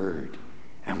heard.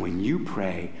 And when you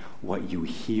pray what you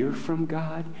hear from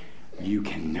God, you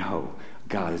can know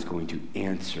God is going to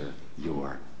answer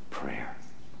your prayer.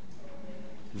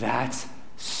 That's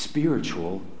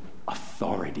spiritual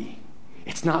authority.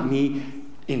 It's not me,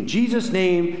 in Jesus'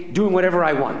 name, doing whatever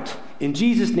I want. In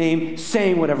Jesus' name,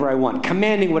 saying whatever I want,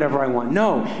 commanding whatever I want.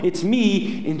 No, it's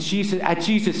me in Jesus, at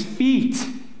Jesus' feet,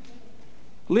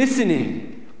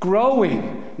 listening,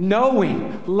 growing,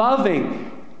 knowing, loving.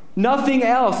 Nothing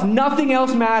else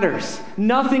matters.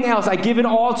 Nothing else. I give it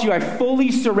all to you. I fully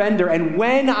surrender. And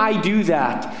when I do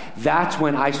that, that's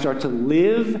when I start to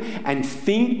live and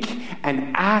think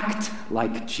and act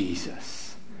like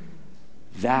Jesus.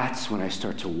 That's when I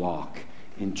start to walk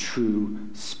in true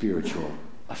spiritual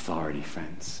authority,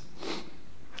 friends.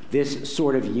 This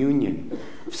sort of union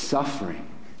of suffering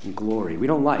and glory, we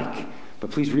don't like,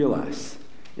 but please realize,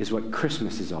 is what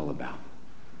Christmas is all about.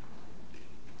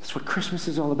 That's what Christmas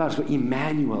is all about. It's what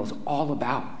Emmanuel is all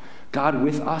about. God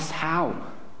with us, how?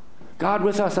 God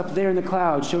with us up there in the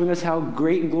clouds, showing us how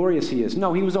great and glorious he is.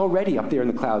 No, he was already up there in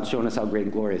the clouds, showing us how great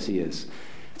and glorious he is.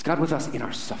 It's God with us in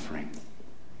our suffering.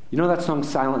 You know that song,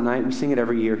 Silent Night? We sing it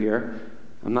every year here.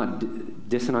 I'm not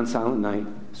dissing on Silent Night,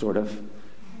 sort of.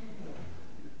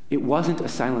 It wasn't a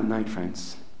silent night,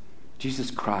 friends. Jesus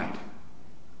cried.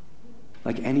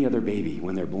 Like any other baby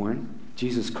when they're born,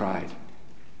 Jesus cried.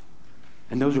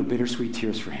 And those were bittersweet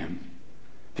tears for him,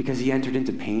 because he entered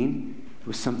into pain. It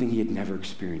was something he had never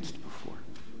experienced before.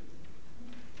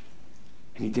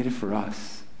 And he did it for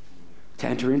us, to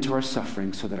enter into our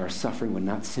suffering so that our suffering would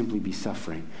not simply be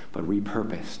suffering, but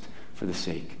repurposed for the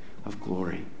sake of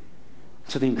glory.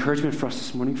 So the encouragement for us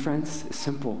this morning, friends, is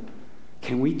simple.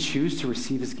 Can we choose to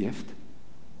receive his gift?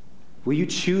 Will you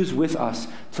choose with us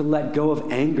to let go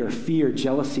of anger, fear,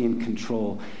 jealousy, and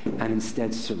control, and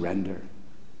instead surrender?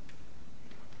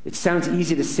 It sounds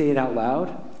easy to say it out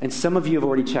loud, and some of you have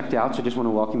already checked out, so I just want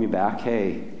to welcome you back.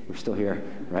 Hey, we're still here,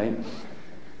 right?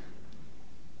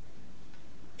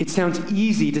 It sounds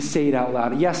easy to say it out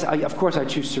loud. Yes, of course I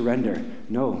choose surrender.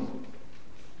 No.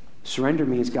 Surrender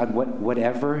means, God,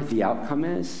 whatever the outcome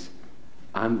is,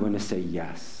 I'm going to say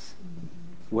yes.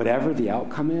 Whatever the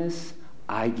outcome is,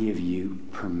 I give you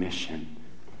permission.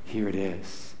 Here it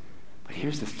is. But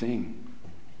here's the thing.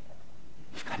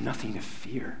 You've got nothing to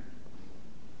fear.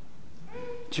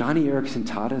 Johnny Erickson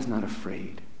Tada is not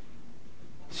afraid.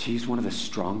 She's one of the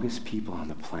strongest people on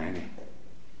the planet.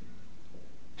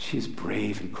 She is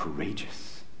brave and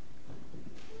courageous.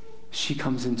 She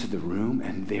comes into the room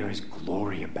and there is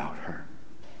glory about her.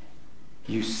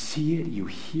 You see it, you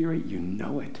hear it, you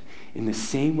know it. In the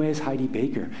same way as Heidi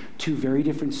Baker, two very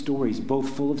different stories, both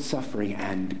full of suffering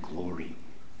and glory.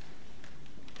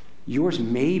 Yours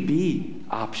may be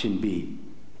option B.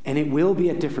 And it will be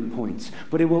at different points,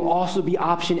 but it will also be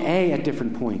option A at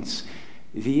different points.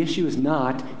 The issue is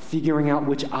not figuring out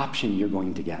which option you're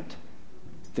going to get.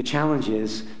 The challenge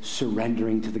is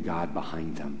surrendering to the God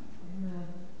behind them.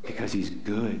 Because he's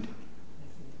good.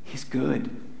 He's good.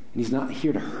 And he's not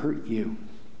here to hurt you.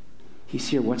 He's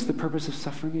here. What's the purpose of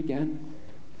suffering again?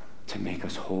 To make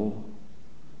us whole,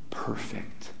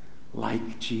 perfect,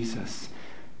 like Jesus,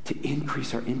 to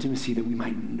increase our intimacy that we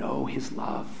might know his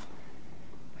love,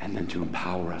 and then to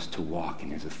empower us to walk in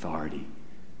his authority.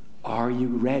 Are you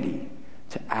ready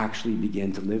to actually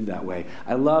begin to live that way?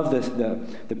 I love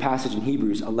the passage in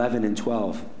Hebrews 11 and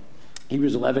 12.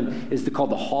 Hebrews 11 is called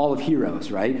the Hall of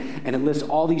Heroes, right? And it lists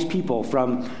all these people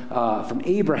from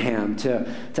Abraham to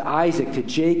Isaac to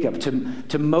Jacob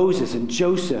to Moses and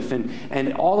Joseph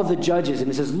and all of the judges.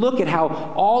 And it says, look at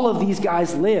how all of these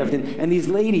guys lived and these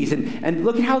ladies and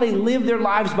look at how they lived their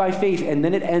lives by faith. And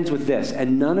then it ends with this,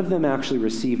 and none of them actually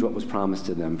received what was promised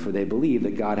to them, for they believed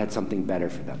that God had something better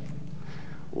for them.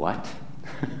 What?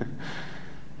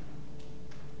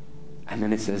 And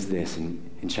then it says this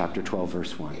in chapter 12,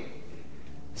 verse 1.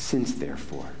 Since,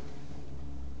 therefore,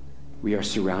 we are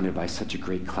surrounded by such a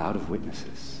great cloud of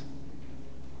witnesses,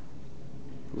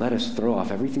 let us throw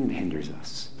off everything that hinders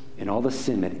us and all the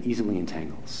sin that easily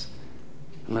entangles.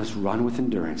 And let us run with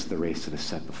endurance the race that is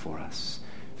set before us,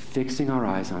 fixing our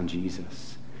eyes on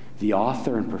Jesus, the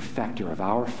author and perfecter of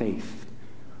our faith,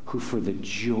 who for the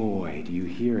joy, do you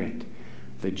hear it?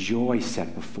 The joy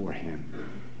set before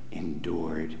him,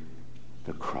 endured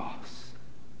the cross.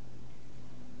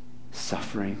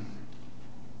 Suffering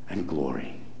and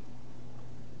glory.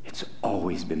 It's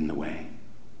always been the way.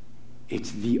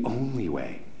 It's the only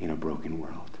way in a broken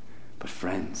world. But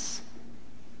friends,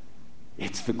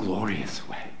 it's the glorious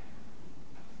way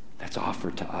that's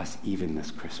offered to us even this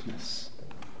Christmas.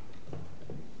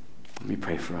 Let me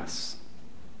pray for us.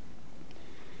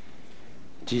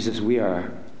 Jesus, we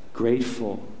are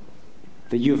grateful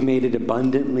that you have made it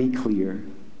abundantly clear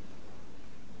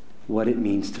what it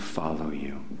means to follow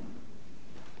you.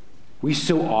 We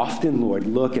so often, Lord,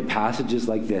 look at passages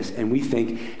like this and we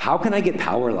think, how can I get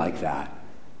power like that?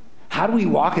 How do we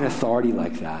walk in authority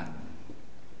like that?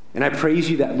 And I praise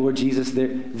you that, Lord Jesus,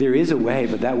 there is a way,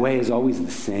 but that way is always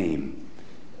the same.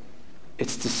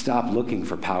 It's to stop looking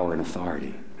for power and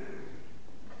authority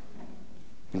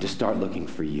and to start looking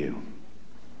for you.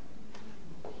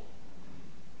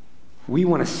 We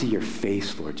want to see your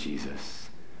face, Lord Jesus.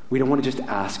 We don't want to just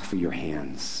ask for your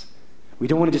hands. We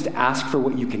don't want to just ask for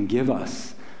what you can give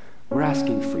us. We're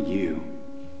asking for you.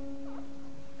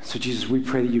 So, Jesus, we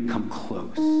pray that you come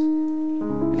close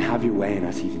and have your way in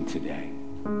us even today.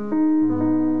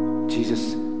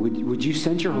 Jesus, would you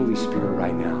send your Holy Spirit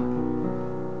right now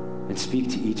and speak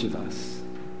to each of us?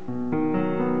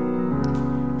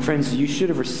 Friends, you should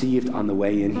have received on the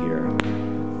way in here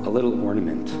a little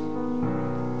ornament,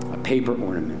 a paper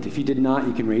ornament. If you did not,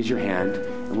 you can raise your hand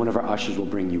and one of our ushers will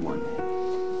bring you one.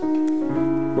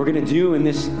 We're going to do in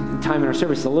this time in our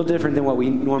service a little different than what we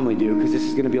normally do, because this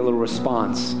is going to be a little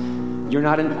response. You're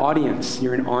not an audience,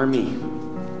 you're an army.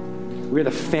 We're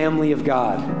the family of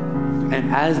God.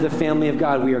 And as the family of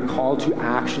God, we are called to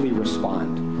actually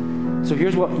respond. So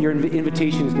here's what your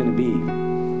invitation is going to be.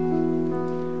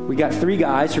 We got 3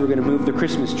 guys who are going to move the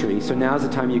Christmas tree. So now's the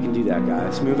time you can do that,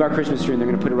 guys. Move our Christmas tree, and they're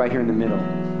going to put it right here in the middle.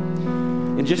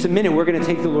 In just a minute, we're going to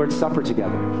take the Lord's Supper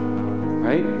together,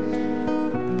 right?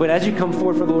 But as you come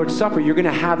forward for the Lord's Supper, you're going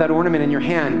to have that ornament in your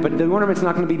hand. But the ornament's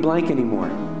not going to be blank anymore,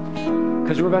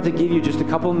 because we're about to give you just a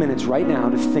couple of minutes right now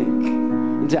to think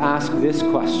and to ask this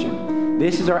question.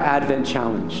 This is our Advent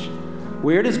challenge.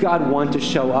 Where does God want to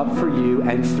show up for you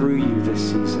and through you this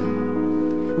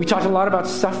season? We talked a lot about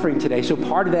suffering today, so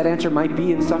part of that answer might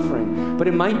be in suffering, but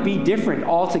it might be different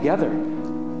altogether.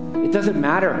 It doesn't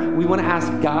matter. We want to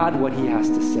ask God what he has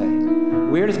to say.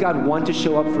 Where does God want to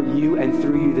show up for you and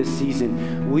through you this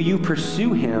season? Will you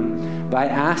pursue him by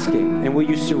asking? And will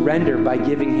you surrender by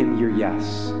giving him your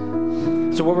yes?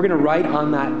 So what we're going to write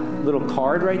on that little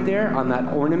card right there, on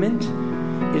that ornament,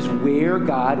 is where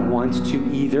God wants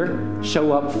to either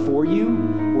show up for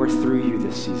you or through you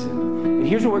this season. And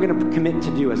here's what we're going to commit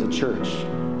to do as a church.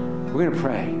 We're going to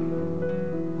pray.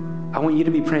 I want you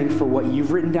to be praying for what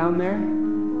you've written down there,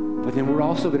 but then we're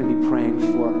also going to be praying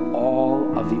for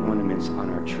all of the ornaments on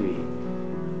our tree.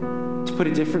 To put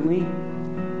it differently,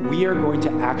 we are going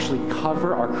to actually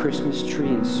cover our Christmas tree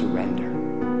in surrender.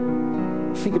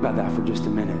 Think about that for just a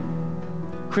minute.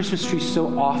 Christmas trees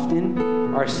so often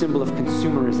are a symbol of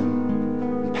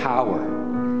consumerism and power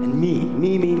and me.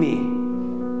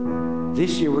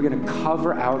 This year we're going to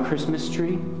cover our Christmas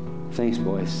tree. Thanks,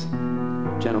 boys,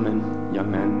 gentlemen,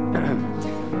 young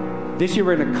men. This year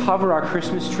we're going to cover our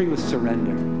Christmas tree with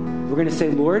surrender. We're going to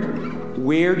say, Lord,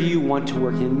 where do you want to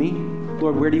work in me?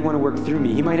 Lord, where do you want to work through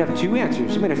me? He might have 2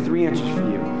 answers. He might have 3 answers for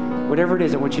you. Whatever it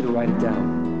is, I want you to write it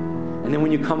down. And then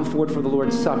when you come forward for the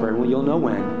Lord's Supper, and you'll know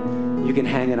when, you can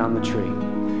hang it on the tree.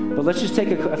 But let's just take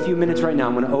a few minutes right now.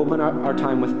 I'm going to open our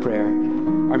time with prayer.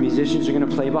 Our musicians are going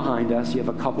to play behind us. You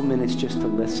have a couple minutes just to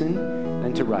listen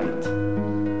and to write.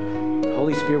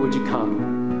 Holy Spirit, would you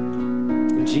come?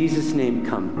 In Jesus' name,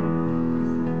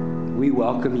 come. We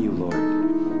welcome you,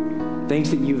 Lord. Thanks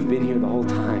that you've been here the whole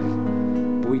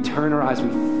time. But we turn our eyes, we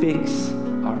fix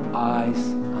our eyes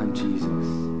on Jesus.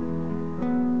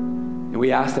 And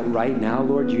we ask that right now,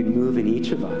 Lord, you'd move in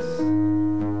each of us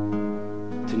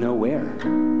to know where.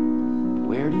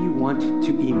 Where do you want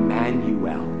to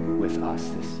Emmanuel with us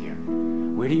this year?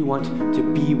 Where do you want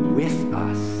to be with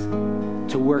us,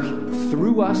 to work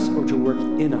through us or to work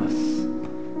in us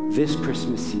this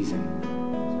Christmas season?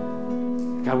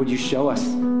 God, would you show us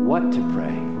what to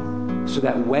pray so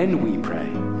that when we pray,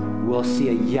 we'll see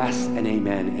a yes and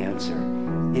amen answer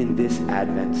in this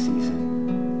Advent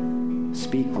season.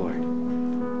 Speak, Lord.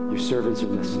 Your servants are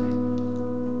listening.